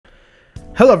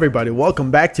Hello everybody, welcome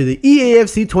back to the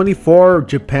EAFC 24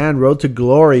 Japan Road to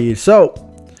Glory. So,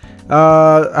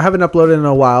 I haven't uploaded in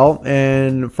a while,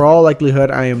 and for all likelihood,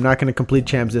 I am not going to complete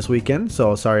champs this weekend,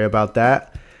 so sorry about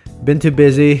that. Been too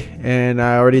busy, and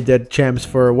I already did champs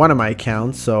for one of my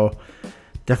accounts, so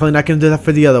definitely not going to do that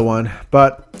for the other one.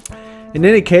 But in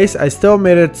any case, I still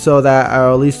made it so that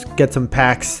I'll at least get some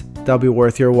packs that'll be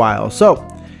worth your while. So,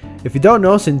 if you don't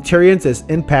know, Centurions is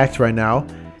in packs right now.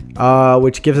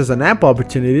 Which gives us an ample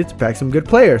opportunity to pack some good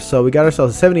players. So we got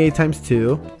ourselves a 78 times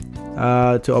 2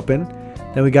 to open.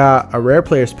 Then we got a rare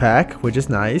players pack, which is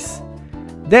nice.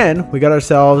 Then we got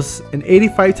ourselves an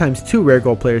 85 times 2 rare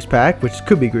gold players pack, which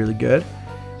could be really good.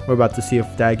 We're about to see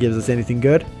if that gives us anything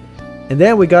good. And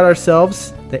then we got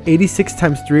ourselves the 86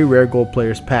 times 3 rare gold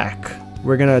players pack.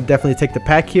 We're gonna definitely take the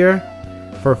pack here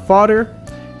for fodder,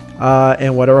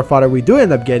 and whatever fodder we do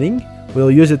end up getting,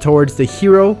 we'll use it towards the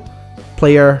hero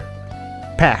player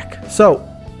pack. So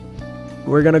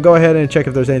we're gonna go ahead and check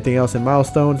if there's anything else in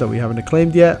milestones that we haven't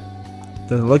claimed yet.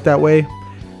 Doesn't look that way.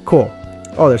 Cool.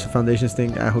 Oh, there's a foundations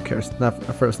thing. Who cares? Not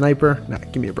for a sniper. Nah,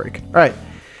 give me a break. All right,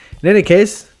 in any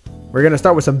case, we're gonna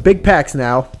start with some big packs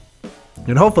now,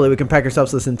 and hopefully we can pack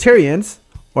ourselves the Centurions,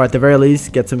 or at the very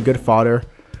least get some good fodder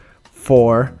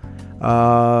for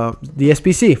the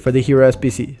SBC, for the hero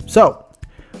SBC. So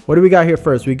what do we got here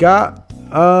first? We got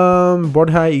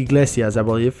Borja Iglesias, I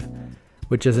believe,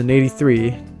 which is an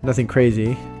 83, nothing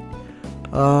crazy.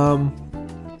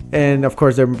 And of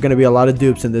course there are going to be a lot of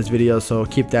dupes in this video, so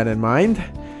keep that in mind.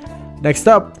 Next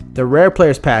up, the rare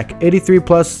players pack, 83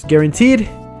 plus guaranteed.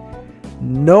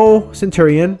 No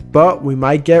Centurion, but we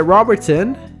might get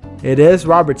Robertson. It is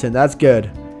Robertson. That's good.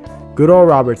 Good old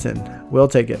Robertson. We'll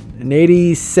take it. An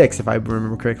 86 if I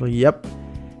remember correctly. Yep.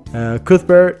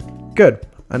 Cuthbert, good.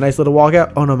 A nice little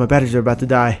walkout. Oh no, my batteries are about to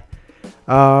die.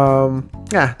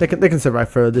 Yeah, they can survive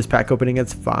for this pack opening.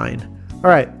 It's fine. All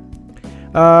right.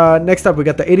 Next up, we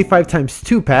got the 85 times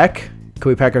 2 pack. Can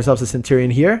we pack ourselves a Centurion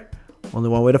here? Only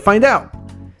one way to find out.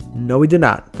 No, we do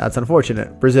not. That's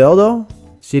unfortunate. Brazil though.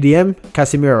 CDM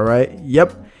Casemiro, right?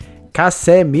 Yep.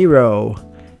 Casemiro.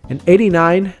 An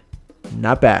 89.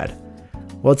 Not bad.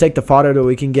 We'll take the fodder that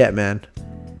we can get, man.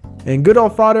 And good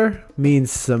old fodder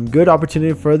means some good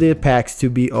opportunity for the packs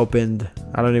to be opened.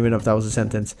 I don't even know if that was a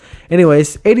sentence.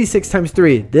 Anyways, 86 times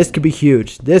 3. This could be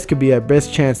huge. This could be our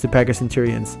best chance to pack our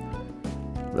Centurions.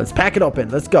 Let's pack it open.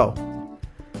 Let's go.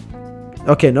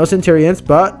 Okay, no Centurions,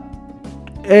 but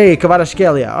hey,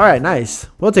 Kvaratskhelia. All right, nice.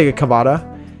 We'll take a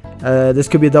Kvara. This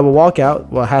could be a double walkout.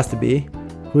 Well, it has to be.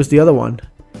 Who's the other one?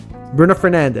 Bruno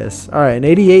Fernandes. All right, an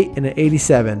 88 and an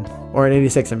 87. Or an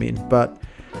 86, I mean. But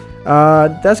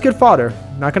that's good fodder.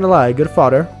 Not gonna lie, good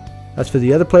fodder. That's for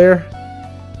the other player,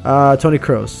 Tony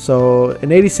Kroos. So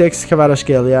an 86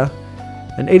 Kvaratskhelia,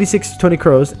 an 86 Tony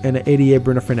Kroos, and an 88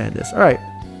 Bruno Fernandes. All right,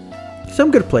 some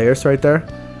good players right there.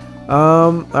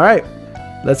 All right,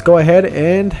 let's go ahead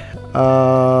and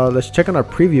let's check on our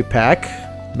preview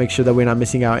pack. Make sure that we're not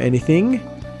missing out anything.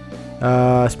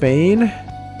 Spain,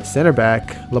 center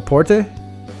back, Laporte.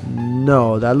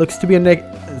 No, that looks to be a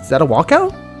is that a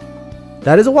walkout?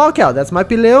 That is a walkout. That's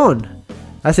Mapi Leon.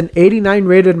 That's an 89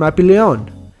 rated Mapi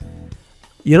Leon.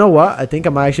 You know what? I think I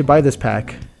might actually buy this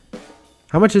pack.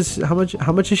 How much is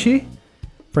she?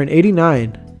 For an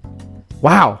 89.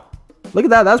 Wow. Look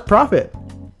at that. That's profit.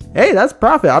 Hey, that's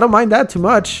profit. I don't mind that too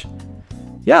much.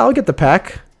 Yeah, I'll get the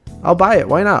pack. I'll buy it.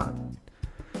 Why not?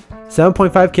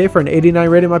 7.5k for an 89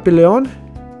 rated Mapi Leon.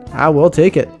 I will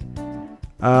take it.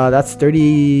 That's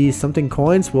 30 something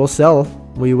coins. We'll sell.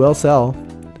 We will sell.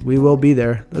 We will be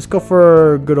there. Let's go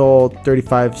for good old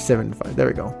 35.75. There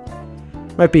we go.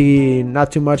 Might be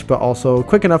not too much, but also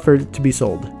quick enough for it to be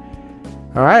sold.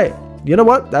 All right. You know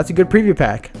what? That's a good preview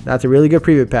pack. That's a really good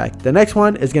preview pack. The next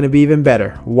one is going to be even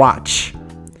better. Watch.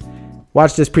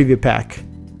 Watch this preview pack.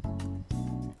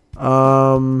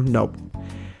 Nope.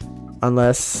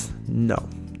 Unless, no.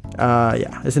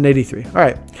 Yeah, it's an 83. All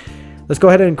right. Let's go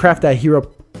ahead and craft that hero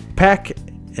pack,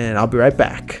 and I'll be right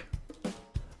back.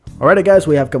 Alright guys,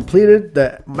 we have completed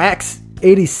the max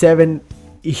 87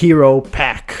 hero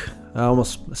pack. I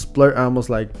almost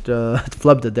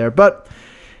flubbed it there, but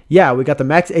yeah, we got the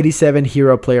max 87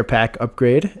 hero player pack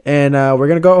upgrade, and we're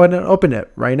gonna go ahead and open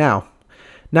it right now.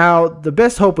 Now, the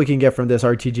best hope we can get from this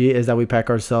RTG is that we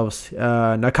pack ourselves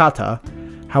Nakata.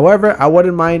 However, I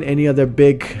wouldn't mind any other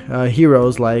big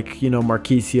heroes like, you know,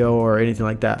 Marquisio or anything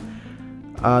like that.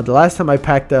 The last time I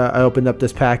opened up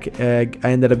this pack, I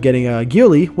ended up getting a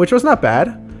Gulli, which was not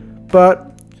bad,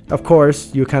 but of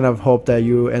course you kind of hope that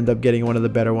you end up getting one of the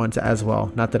better ones as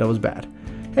well. Not that it was bad.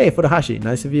 Hey, Furuhashi,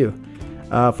 nice of you.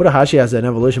 Furuhashi has an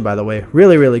evolution, by the way.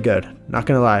 Really, really good. Not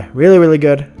gonna lie. Really, really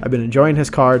good. I've been enjoying his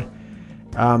card.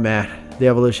 Oh, man. The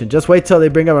evolution. Just wait till they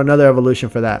bring up another evolution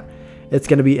for that. It's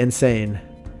gonna be insane.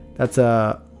 That's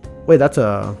a... Wait, that's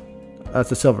a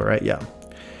silver, right? Yeah.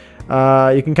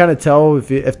 You can kind of tell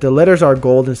if the letters are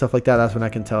gold and stuff like that. That's when I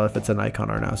can tell if it's an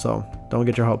icon or not. So don't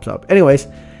get your hopes up. Anyways,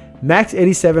 max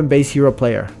 87 base hero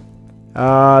player.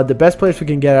 The best players we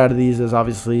can get out of these is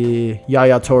obviously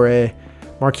Yaya Toure,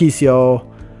 Marquisio,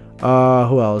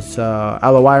 who else?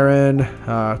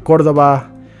 Alawiran,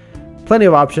 Cordoba. Plenty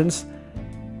of options.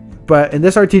 But in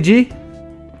this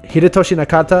RTG, Hidetoshi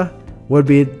Nakata would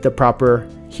be the proper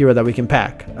hero that we can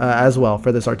pack as well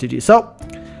for this RTG. So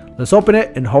let's open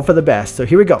it and hope for the best. So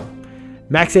here we go.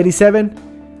 Max 87.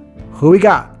 Who we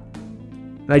got?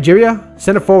 Nigeria,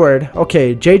 center forward.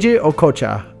 Okay, JJ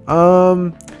Okocha.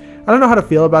 I don't know how to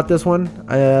feel about this one.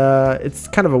 It's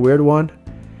kind of a weird one.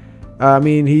 I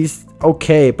mean, he's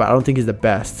okay, but I don't think he's the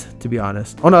best, to be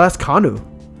honest. Oh no, that's Kanu.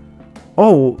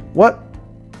 Oh, what?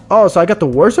 Oh, so I got the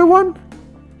worser one?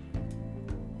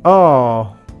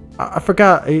 Oh, I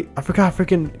forgot. I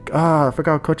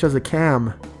forgot Coach has a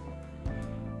cam.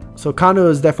 So Kanu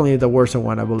is definitely the worser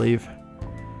one, I believe.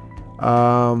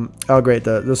 Oh great,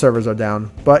 the servers are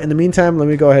down. But in the meantime, let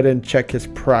me go ahead and check his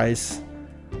price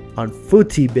on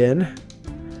FUT bin.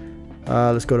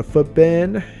 Let's go to FUT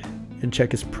bin and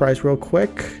check his price real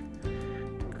quick.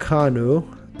 Kanu,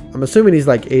 I'm assuming he's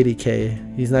like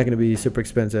 80k. He's not going to be super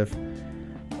expensive.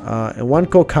 And one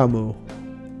Kokamu,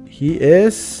 he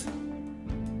is...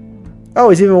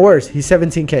 Oh, he's even worse. He's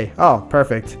 17k. Oh,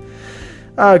 perfect.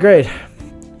 Great.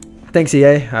 Thanks,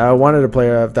 EA. I wanted a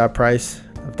player of that price,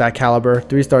 of that caliber.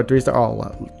 3-star, 3-star.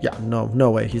 Oh, yeah,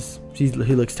 no way. He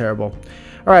looks terrible.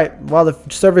 All right, while the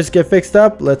servers get fixed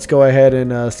up, let's go ahead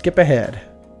and skip ahead.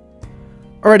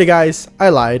 Alrighty, guys, I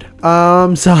lied.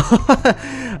 So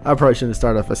I probably shouldn't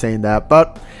start off by saying that,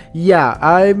 but yeah,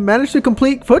 I managed to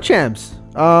complete FUT champs.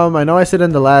 I know I said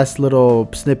in the last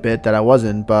little snippet that I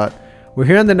wasn't, but we're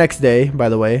here on the next day, by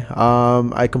the way.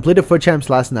 I completed FUT champs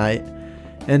last night,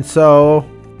 and so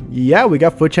yeah, we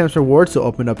got FUT champs rewards to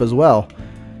open up as well.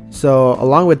 So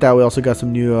along with that, we also got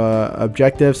some new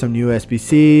objectives, some new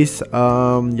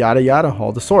SBCs, yada yada,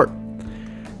 all the sort.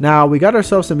 Now we got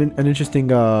ourselves an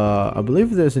interesting. I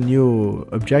believe there's a new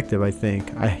objective. I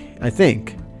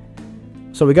think.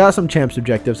 So we got some champs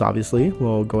objectives. Obviously,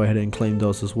 we'll go ahead and claim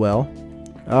those as well.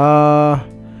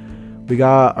 We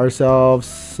got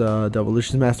ourselves the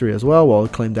Evolutions Mastery as well. We'll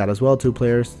claim that as well. 2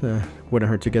 players. Wouldn't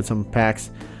hurt to get some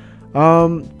packs.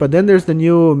 But then there's the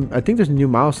new, I think there's a new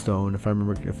milestone, if I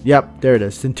remember. Yep, there it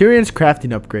is. Centurion's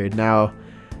crafting upgrade. Now,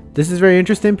 this is very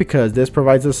interesting because this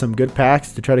provides us some good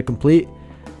packs to try to complete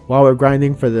while we're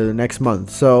grinding for the next month.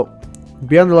 So,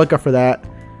 be on the lookout for that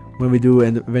when we do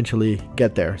and eventually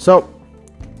get there. So,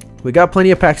 we got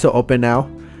plenty of packs to open now.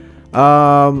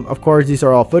 Of course, these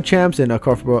are all FUT champs and a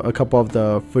couple of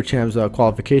the FUT champs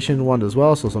qualification ones as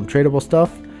well. So, some tradable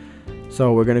stuff.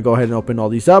 So we're going to go ahead and open all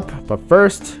these up. But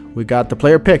first, we got the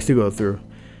player picks to go through.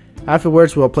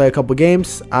 Afterwards, we'll play a couple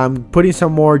games. I'm putting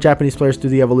some more Japanese players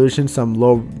through the evolution. Some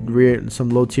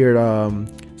low tiered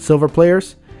silver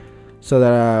players. So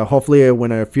that hopefully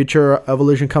when a future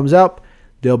evolution comes up,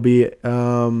 they'll be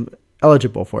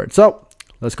eligible for it. So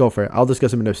let's go for it. I'll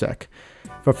discuss them in a sec.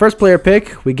 For first player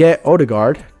pick, we get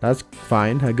Odegaard. That's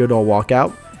fine. A good old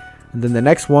walkout. And then the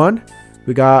next one,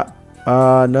 we got...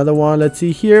 another one. Let's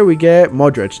see here. We get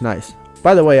Modric. Nice.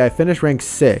 By the way, I finished rank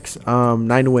 6.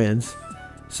 9 wins.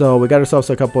 So we got ourselves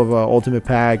a couple of ultimate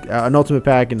pack, an ultimate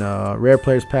pack and a rare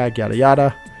players pack. Yada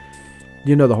yada.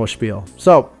 You know the whole spiel.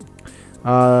 So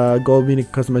gold meaning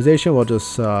customization. We'll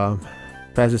just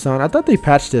pass this on. I thought they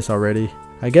patched this already.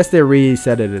 I guess they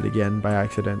reset it again by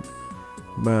accident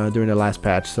during the last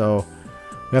patch. So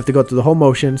we have to go through the whole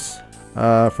motions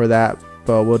for that.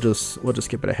 But we'll just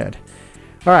skip it ahead.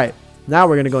 All right. Now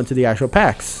we're going to go into the actual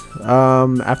packs.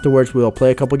 Afterwards, we'll play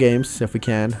a couple games if we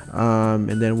can.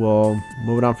 And then we'll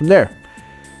move it on from there.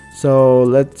 So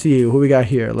let's see who we got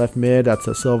here. Left mid, that's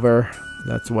a silver.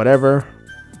 That's whatever.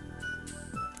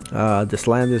 This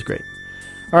land is great.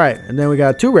 All right. And then we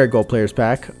got 2 rare gold players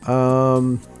pack.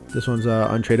 This one's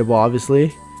untradeable,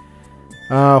 obviously.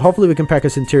 Hopefully we can pack a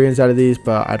Centurions out of these,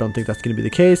 but I don't think that's going to be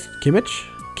the case.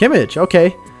 Kimmich.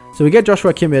 Okay. So we get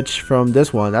Joshua Kimmich from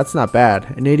this one. That's not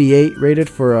bad. An 88 rated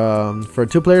for a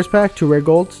 2 players pack, 2 rare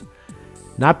golds.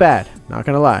 Not bad. Not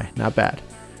gonna lie. Not bad.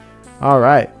 All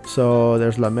right. So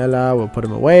there's Lamela. We'll put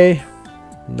him away.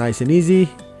 Nice and easy.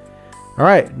 All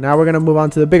right. Now we're gonna move on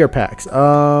to the bigger packs.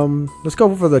 Let's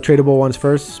go for the tradable ones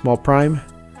first. Small prime.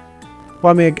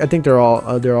 Well, I mean, I think they're all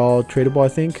tradable, I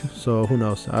think. So who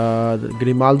knows?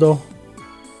 Grimaldo,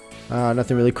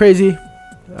 nothing really crazy.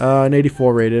 An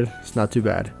 84 rated. It's not too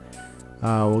bad.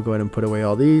 We'll go ahead and put away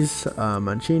all these.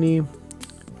 Mancini.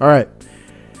 All right.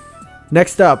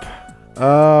 Next up,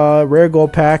 rare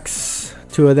gold packs.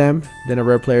 2 of them. Then a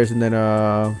rare players, and then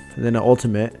an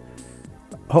ultimate.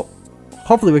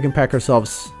 Hopefully we can pack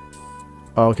ourselves.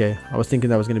 Oh, okay, I was thinking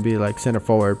that was gonna be like center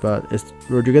forward, but it's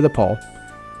Rodrigo de Paul.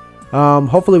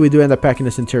 Hopefully we do end up packing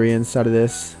the Centurions out of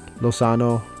this.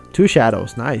 Lozano. 2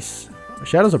 shadows. Nice.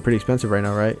 Shadows are pretty expensive right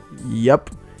now, right? Yep.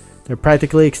 They're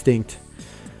practically extinct.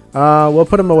 We'll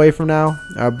put them away from now.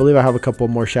 I believe I have a couple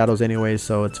more shadows anyway,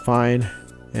 so it's fine.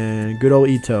 And good old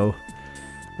Ito.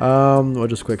 We'll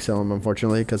just quick sell them,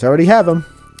 unfortunately, because I already have them.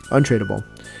 Untradeable.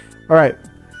 Alright.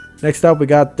 Next up, we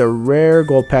got the rare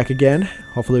gold pack again.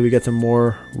 Hopefully we get some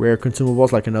more rare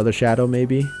consumables, like another shadow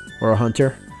maybe. Or a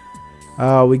hunter.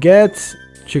 We get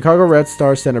Chicago Red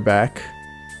Star center back.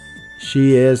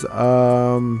 She is,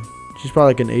 she's probably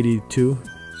like an 82.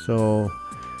 So,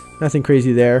 nothing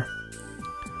crazy there.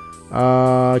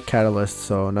 Catalyst,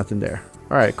 so nothing there.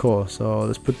 Alright, cool. So,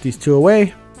 let's put these 2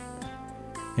 away.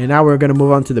 And now we're going to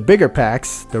move on to the bigger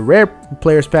packs. The rare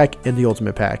players pack and the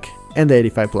ultimate pack. And the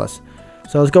 85 plus.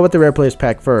 So, let's go with the rare players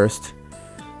pack first.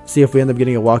 See if we end up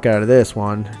getting a walkout out of this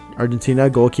one. Argentina,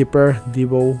 goalkeeper,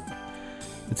 Debo.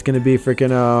 It's going to be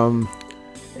freaking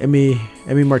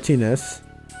Emi Martinez.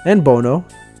 And Bono.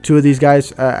 2 of these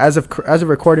guys, as of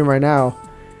recording right now,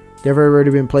 they've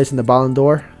already been placed in the Ballon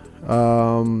d'Or.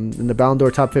 In the Ballon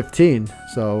d'Or top 15.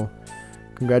 So,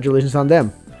 congratulations on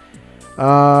them.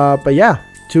 But yeah,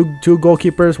 two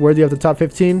goalkeepers worthy of the top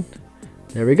 15.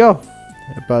 There we go.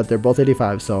 But they're both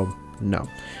 85, so no. All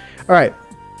right.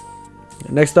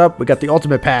 Next up, we got the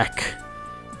ultimate pack.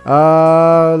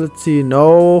 Let's see,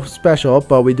 no special,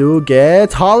 but we do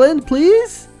get Holland,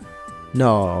 please.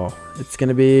 No, it's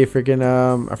gonna be freaking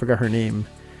I forgot her name.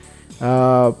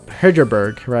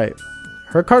 Hergerberg, right?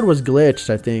 Her card was glitched,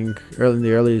 I think, in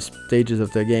the early stages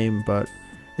of the game, but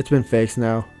it's been fixed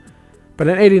now. But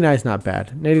an 89 is not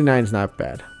bad. An 89 is not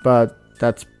bad, but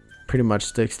that's pretty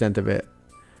much the extent of it.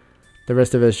 The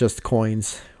rest of it is just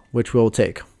coins, which we'll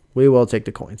take. We will take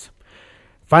the coins.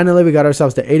 Finally, we got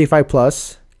ourselves the 85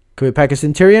 plus. Can we pack a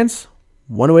Centurions?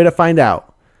 One way to find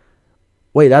out.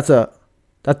 Wait, that's a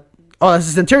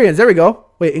Centurions. There we go.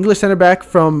 Wait, English center back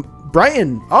from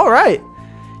Brighton. All right.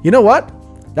 You know what?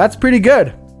 That's pretty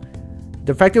good.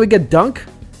 The fact that we get Dunk,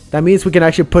 that means we can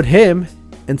actually put him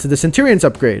into the Centurions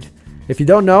upgrade. If you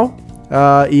don't know,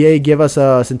 EA gave us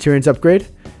a Centurions upgrade.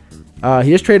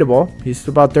 He is tradable. He's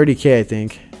about 30k, I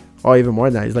think. Or even more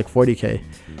than that. He's like 40k.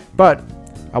 But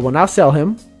I will now sell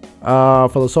him for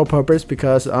the sole purpose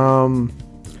because,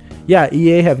 yeah,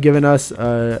 EA have given us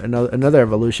another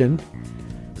evolution,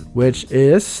 which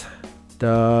is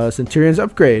the Centurions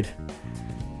upgrade.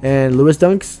 And Lewis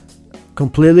Dunks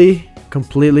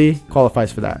completely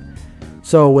qualifies for that.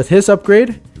 So with his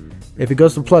upgrade, if he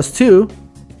goes to +2,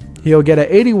 he'll get an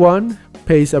 81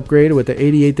 pace upgrade with the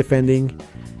 88 defending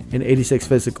and 86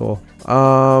 physical.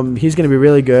 He's going to be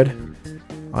really good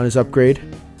on his upgrade.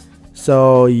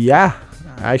 So yeah,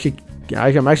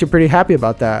 I'm actually pretty happy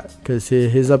about that because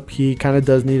he kind of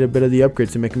does need a bit of the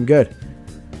upgrades to make him good.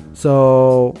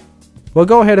 So we'll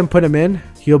go ahead and put him in.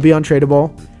 He'll be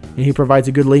untradeable, and he provides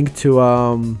a good link to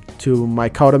my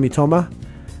Kauta Mitoma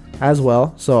as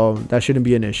well. So that shouldn't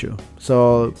be an issue.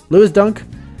 So Lewis Dunk.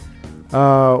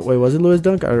 Wait, was it Lewis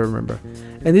Dunk? I don't remember.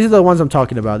 And these are the ones I'm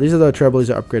talking about. These are the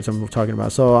Trailblazer upgrades I'm talking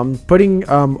about. So I'm putting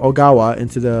Ogawa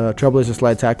into the Trailblazer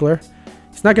slide tackler.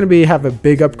 It's not going to have a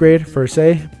big upgrade per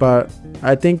se, but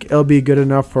I think it'll be good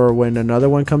enough for when another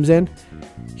one comes in.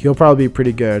 He'll probably be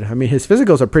pretty good. I mean, his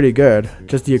physicals are pretty good.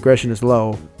 Just the aggression is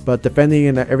low. But defending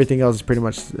and everything else is pretty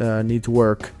much need to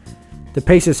work. The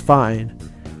pace is fine.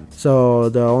 So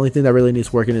the only thing that really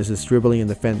needs working is his dribbling and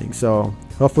defending. So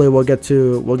hopefully we'll get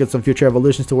some future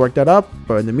evolutions to work that up.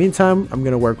 But in the meantime, I'm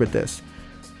going to work with this.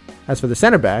 As for the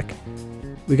center back,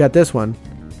 we got this one.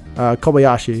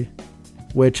 Kobayashi.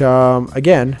 Which,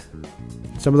 again,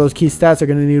 some of those key stats are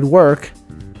going to need work.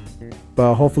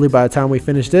 But hopefully by the time we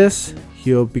finish this,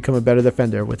 he'll become a better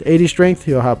defender. With 80 strength,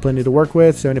 he'll have plenty to work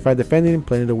with. 75 defending,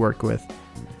 plenty to work with.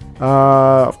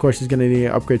 Of course, he's going to need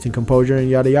upgrades in composure and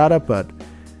yada yada. But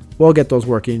we'll get those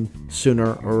working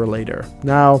sooner or later.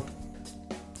 Now,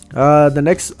 the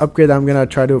next upgrade I'm going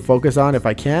to try to focus on if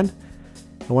I can.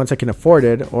 And once I can afford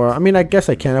it. Or, I mean, I guess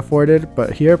I can afford it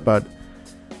but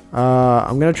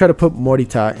I'm gonna try to put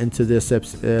Morita into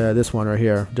this one right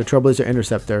here, the Trailblazer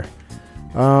Interceptor.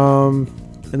 And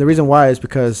the reason why is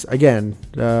because, again,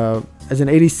 as an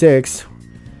 86,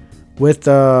 with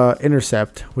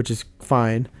intercept, which is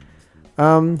fine.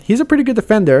 He's a pretty good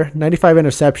defender. 95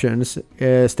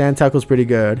 interceptions. Stand tackle's pretty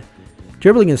good.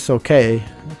 Dribbling is okay.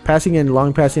 Passing and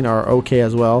long passing are okay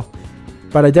as well.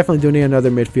 But I definitely do need another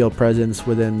midfield presence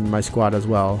within my squad as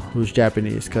well, who's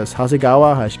Japanese. Because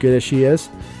Hasegawa, as good as she is,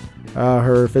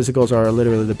 her physicals are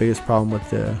literally the biggest problem with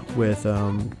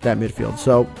that midfield.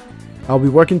 So I'll be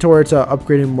working towards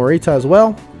upgrading Morita as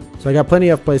well. So I got plenty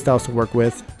of playstyles to work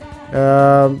with.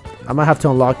 I might have to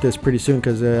unlock this pretty soon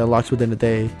because it unlocks within a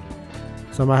day.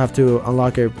 So I might have to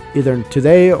unlock it either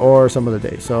today or some other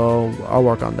day. So I'll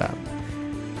work on that.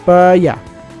 But yeah,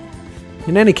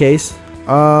 in any case,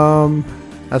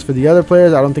 as for the other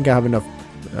players, I don't think I have enough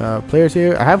players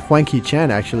here. I have Hwang Hee-chan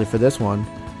actually for this one,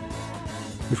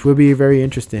 which would be very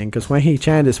interesting because Hwang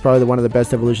Hee-chan is probably one of the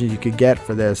best evolutions you could get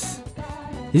for this.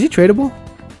 Is he tradable?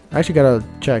 I actually gotta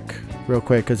check real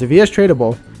quick because if he is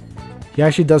tradable, he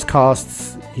actually does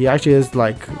cost. He actually is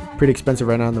like pretty expensive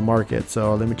right now in the market.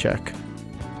 So let me check.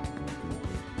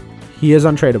 He is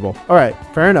untradeable. All right,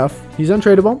 fair enough. He's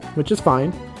untradeable, which is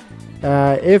fine.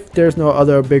 If there's no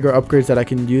other bigger upgrades that I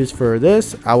can use for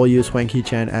this, I will use Hwang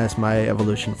Hee-chan as my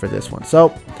evolution for this one.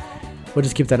 So we'll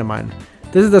just keep that in mind.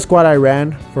 This is the squad I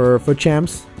ran for FUT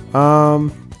Champs.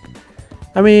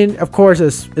 I mean, of course,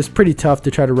 it's pretty tough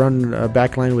to try to run a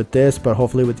backline with this, but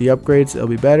hopefully with the upgrades, it'll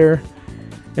be better.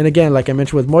 And again, like I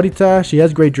mentioned with Morita, she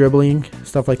has great dribbling,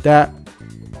 stuff like that.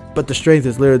 But the strength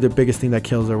is literally the biggest thing that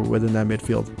kills her within that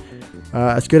midfield.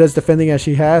 As good as defending as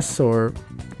she has, or,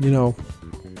 you know,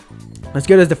 as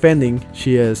good as defending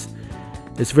she is,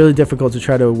 it's really difficult to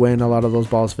try to win a lot of those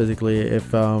balls physically if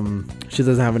she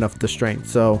doesn't have enough of the strength.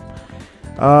 So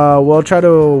we'll try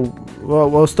to,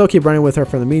 we'll still keep running with her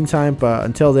for the meantime, but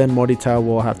until then, Morita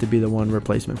will have to be the one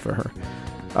replacement for her.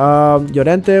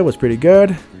 Llorente was pretty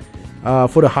good.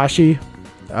 Furuhashi,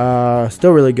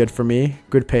 still really good for me.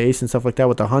 Good pace and stuff like that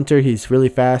with the Hunter. He's really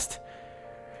fast.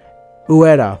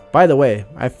 Ueda, by the way,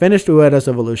 I finished Ueda's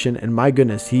evolution, and my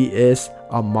goodness, he is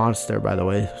a monster, by the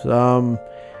way.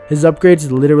 His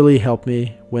upgrades literally helped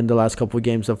me win the last couple of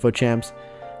games of FUT Champs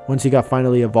once he got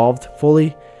finally evolved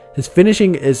fully. His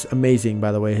finishing is amazing,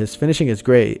 by the way. His finishing is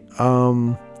great.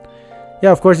 Yeah,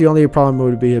 of course, the only problem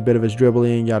would be a bit of his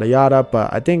dribbling, yada yada,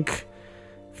 but I think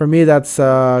for me that's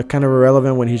kind of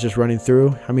irrelevant when he's just running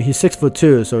through. I mean, he's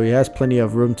 6'2", so he has plenty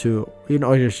of room to, you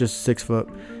know, he's just 6 foot.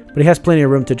 But he has plenty of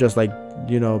room to just, like,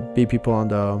 you know, beat people on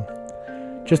the,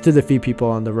 just to defeat people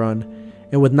on the run.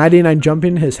 And with 99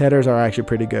 jumping, his headers are actually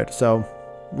pretty good. So,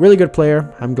 really good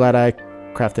player. I'm glad I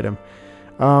crafted him.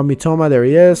 Mitoma, there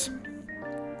he is.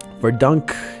 For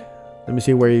Dunk, let me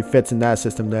see where he fits in that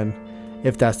system then,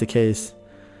 if that's the case.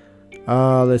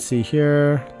 Let's see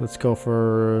here. Let's go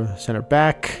for center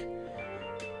back.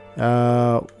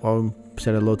 Well,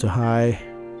 set it low to high.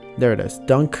 There it is.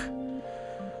 Dunk.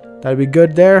 That'd be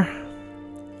good there.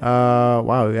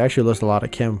 Wow, we actually lost a lot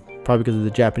of Kim. Probably because of the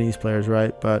Japanese players,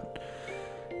 right? But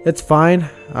it's fine.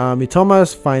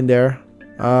 Mitoma's fine there.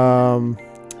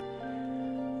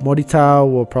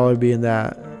 Morita will probably be in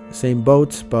that same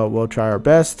boat, but we'll try our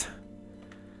best.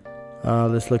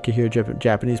 Let's look at here.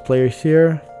 Japanese players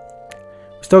here.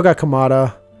 We still got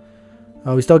Kamada.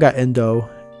 We still got Endo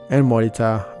and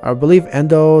Morita. I believe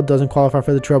Endo doesn't qualify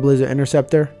for the Trailblazer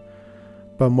Interceptor,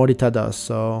 but Morita does,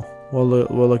 so we'll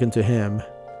look into him.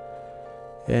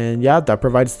 And yeah, that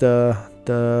provides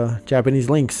the Japanese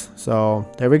links. So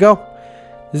there we go.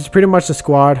 This is pretty much the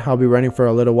squad I'll be running for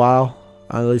a little while,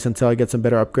 at least until I get some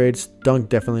better upgrades. Dunk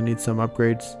definitely needs some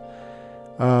upgrades,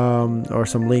 or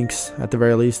some links at the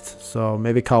very least. So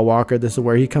maybe Kyle Walker, this is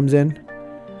where he comes in.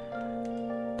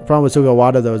 The problem with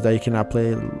Sugawara though is that he cannot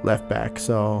play left back.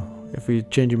 So if we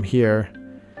change him here,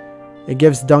 it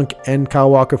gives Dunk and Kyle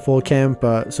Walker full cam,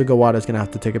 but Sugawara is going to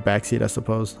have to take a backseat, I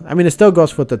suppose. I mean, it still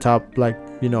goes for the top, like,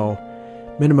 you know,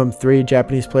 minimum 3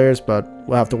 Japanese players, but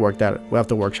we'll have to work that. We'll have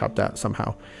to workshop that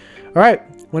somehow. All right.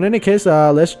 Well, in any case,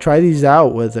 let's try these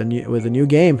out with a new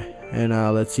game, and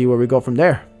let's see where we go from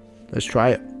there. Let's try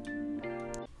it.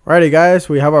 Alrighty, guys,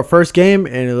 we have our first game,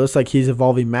 and it looks like he's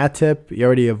evolving Matip. He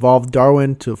already evolved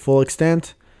Darwin to a full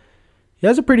extent. He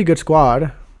has a pretty good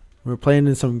squad. We're playing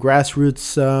in some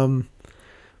grassroots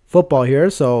football here,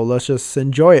 so let's just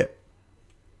enjoy it.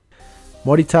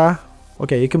 Morita,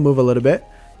 okay, you can move a little bit.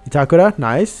 Itakura,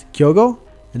 nice. Kyogo,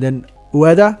 and then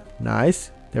Ueda,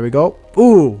 nice. There we go.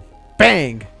 Ooh,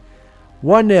 bang!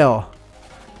 1-0.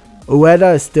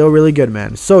 Ueda is still really good,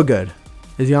 man. So good.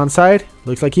 Is he onside?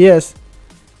 Looks like he is.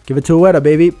 Give it to Ueda,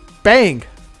 baby. Bang!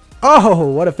 Oh,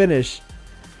 what a finish.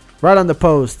 Right on the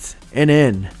post and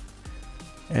in.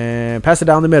 And pass it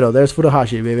down the middle. There's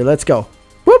Furuhashi, baby. Let's go.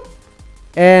 Whoop!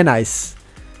 And nice.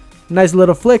 Nice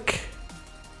little flick.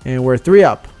 And we're 3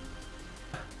 up.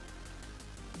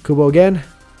 Kubo again.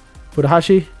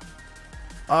 Furuhashi.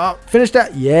 Finish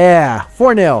that. Yeah.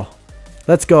 4-0.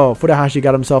 Let's go. Furuhashi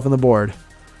got himself on the board.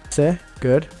 Say,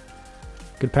 good.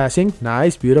 Good passing.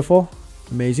 Nice. Beautiful.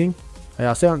 Amazing.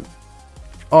 Ayase.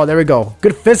 Oh, there we go.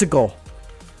 Good physical.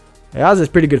 Ayase is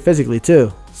pretty good physically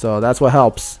too. So that's what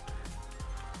helps.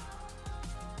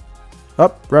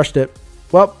 Up. Rushed it.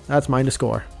 Well, that's mine to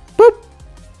score. Boop.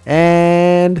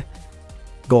 And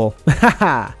goal.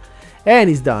 And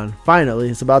he's done. Finally.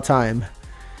 It's about time.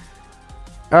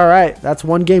 Alright. That's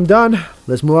one game done.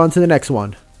 Let's move on to the next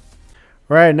one.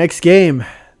 Alright. Next game.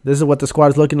 This is what the squad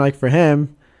is looking like for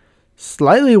him.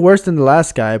 Slightly worse than the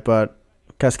last guy, but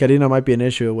Cascarino might be an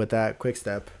issue with that quick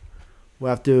step. We'll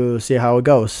have to see how it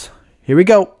goes. Here we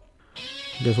go.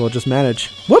 Guess we'll just manage.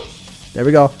 Whoop! There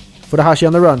we go. Furuhashi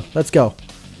on the run. Let's go.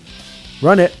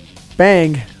 Run it.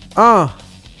 Bang. That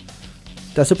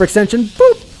super extension.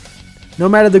 Boop! No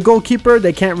matter the goalkeeper,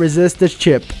 they can't resist this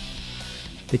chip.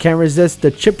 They can't resist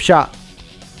the chip shot.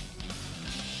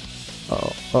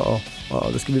 Uh-oh.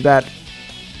 This could be bad.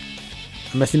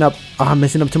 I'm messing up. I'm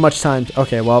messing up too much time.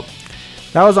 Okay, well,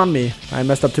 that was on me. I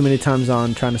messed up too many times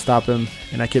on trying to stop him,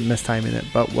 and I keep mistiming it.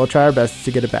 But we'll try our best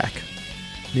to get it back.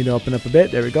 Need to open up a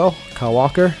bit. There we go. Kyle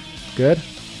Walker. Good.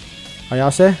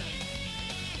 Ayase.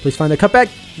 Please find the cutback.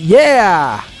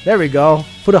 Yeah! There we go.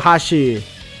 Furuhashi.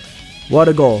 What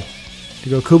a goal. To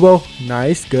go Kubo.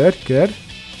 Nice. Good.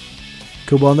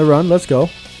 Kubo on the run. Let's go.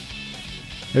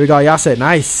 There we go. Ayase.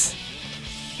 Nice.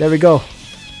 There we go.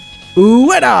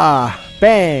 Ueda.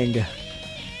 Bang.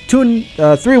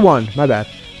 3-1. My bad.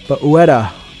 But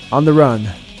Ueda on the run.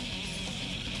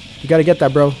 You got to get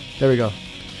that, bro. There we go.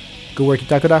 Good work,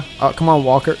 Itakura. Oh, come on,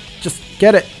 Walker. Just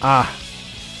get it.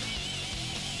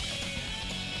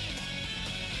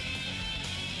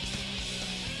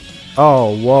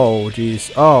 Oh, whoa,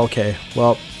 jeez. Oh, okay.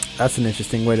 Well, that's an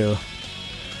interesting way to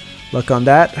look on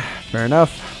that. Fair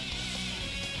enough.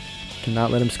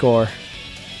 Cannot let him score.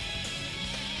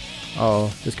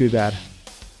 Oh, this could be bad.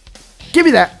 Give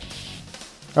me that!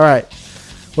 Alright.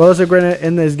 Well, let's going to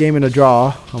end this game in a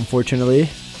draw, unfortunately.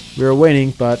 We were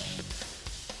winning, but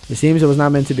it seems it was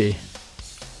not meant to be.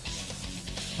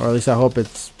 Or at least I hope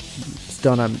it's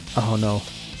still not. Oh, no.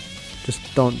 Just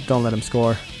don't let him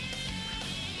score.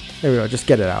 There we go. Just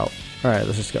get it out. Alright,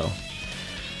 let's just go.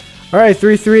 Alright,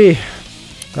 3-3.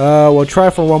 We'll try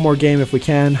for one more game if we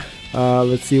can.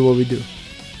 Let's see what we do.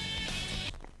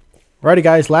 Alrighty,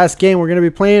 guys. Last game we're going to be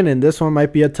playing, and this one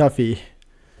might be a toughie.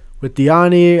 With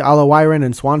Diani, Alawiran,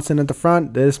 and Swanson at the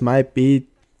front, this might be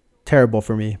terrible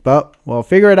for me. But we'll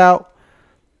figure it out.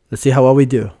 Let's see how well we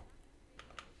do.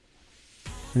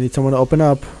 I need someone to open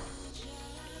up.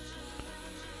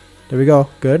 There we go.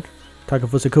 Good.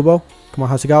 Takafusa Kubo. Come on,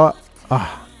 Hasegawa.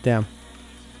 Damn.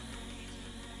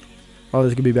 Oh,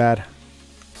 this could be bad.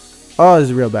 Oh, this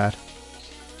is real bad.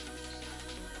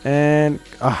 And,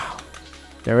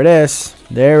 there it is.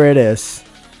 There it is.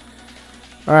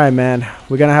 Alright, man.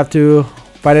 We're going to have to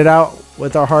fight it out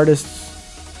with our hardest,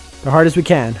 the hardest we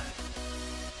can.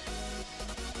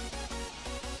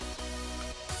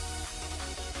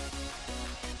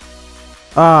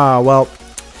 Well.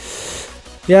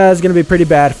 Yeah, it's going to be pretty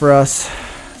bad for us.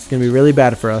 It's going to be really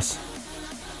bad for us.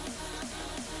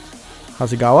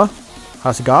 Hasegawa?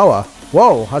 Hasegawa.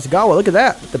 Whoa, Hasegawa, look at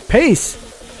that. The pace.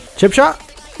 Chip shot.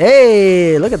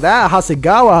 Hey, look at that.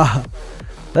 Hasegawa.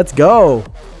 Let's go.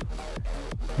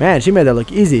 Man, she made that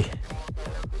look easy.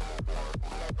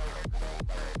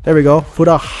 There we go.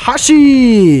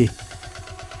 Furuhashi.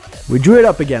 We drew it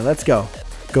up again. Let's go.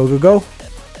 Go, go, go.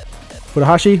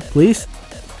 Furuhashi, please.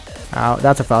 Ow,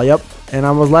 that's a foul. Yep. And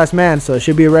I was last man, so it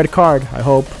should be a red card, I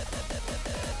hope.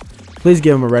 Please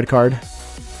give him a red card.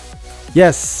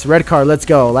 Yes, red card. Let's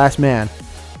go. Last man.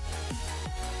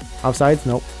 Offsides?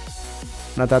 Nope.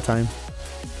 Not that time.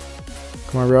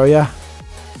 Come on, Roya.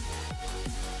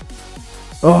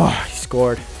 Oh, he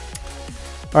scored.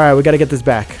 Alright, we got to get this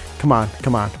back. Come on,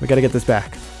 come on. We got to get this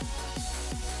back.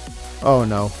 Oh,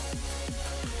 no.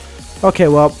 Okay,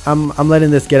 well, I'm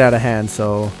letting this get out of hand,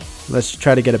 so let's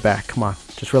try to get it back. Come on,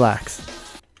 just relax.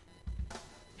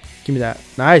 Give me that.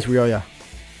 Nice, Ryoya.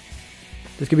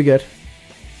 This could be good.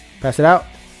 Pass it out.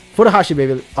 Furuhashi,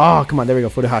 baby. Oh, come on. There we go.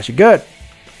 Furuhashi. Good.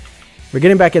 We're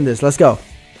getting back in this. Let's go.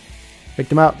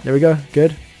 Picked him out. There we go.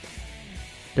 Good.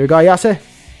 There we go, Ayase.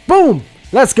 Boom.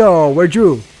 Let's go. We're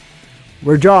Drew.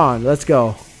 We're John. Let's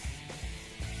go.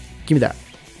 Give me that.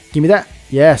 Give me that.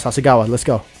 Yes, Hasegawa. Let's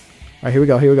go. All right, here we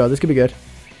go. Here we go. This could be good.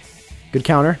 Good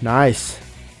counter. Nice.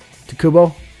 To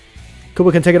Kubo.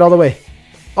 Kubo can take it all the way.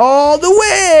 All the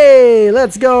way.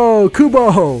 Let's go.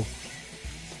 Kubo.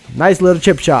 Nice little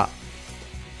chip shot.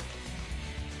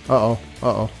 Uh-oh.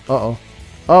 Uh-oh. Uh-oh.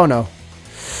 Oh, no.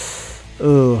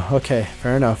 Ooh, okay.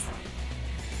 Fair enough.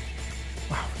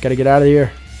 Gotta get out of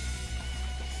here.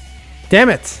 Damn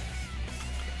it.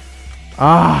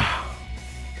 Ah.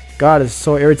 God, it's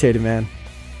so irritating, man.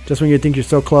 Just when you think you're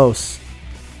so close,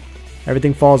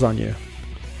 everything falls on you.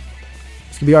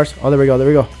 This could be ours. Oh, there we go. There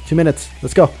we go. 2 minutes.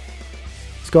 Let's go.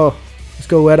 Let's go. Let's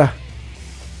go, Ueda.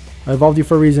 I evolved you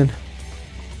for a reason.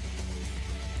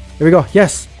 There we go.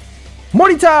 Yes.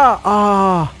 Morita!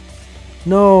 Ah.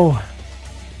 No.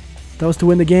 That was to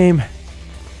win the game.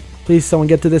 Please, someone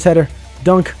get to this header.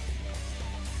 Dunk.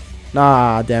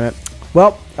 Ah, damn it.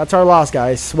 Well, that's our loss,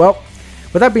 guys. Well,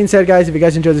 with that being said, guys, if you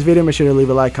guys enjoyed this video, make sure to leave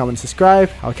a like, comment, and subscribe.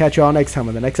 I'll catch you all next time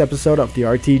on the next episode of the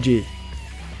RTG.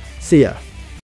 See ya.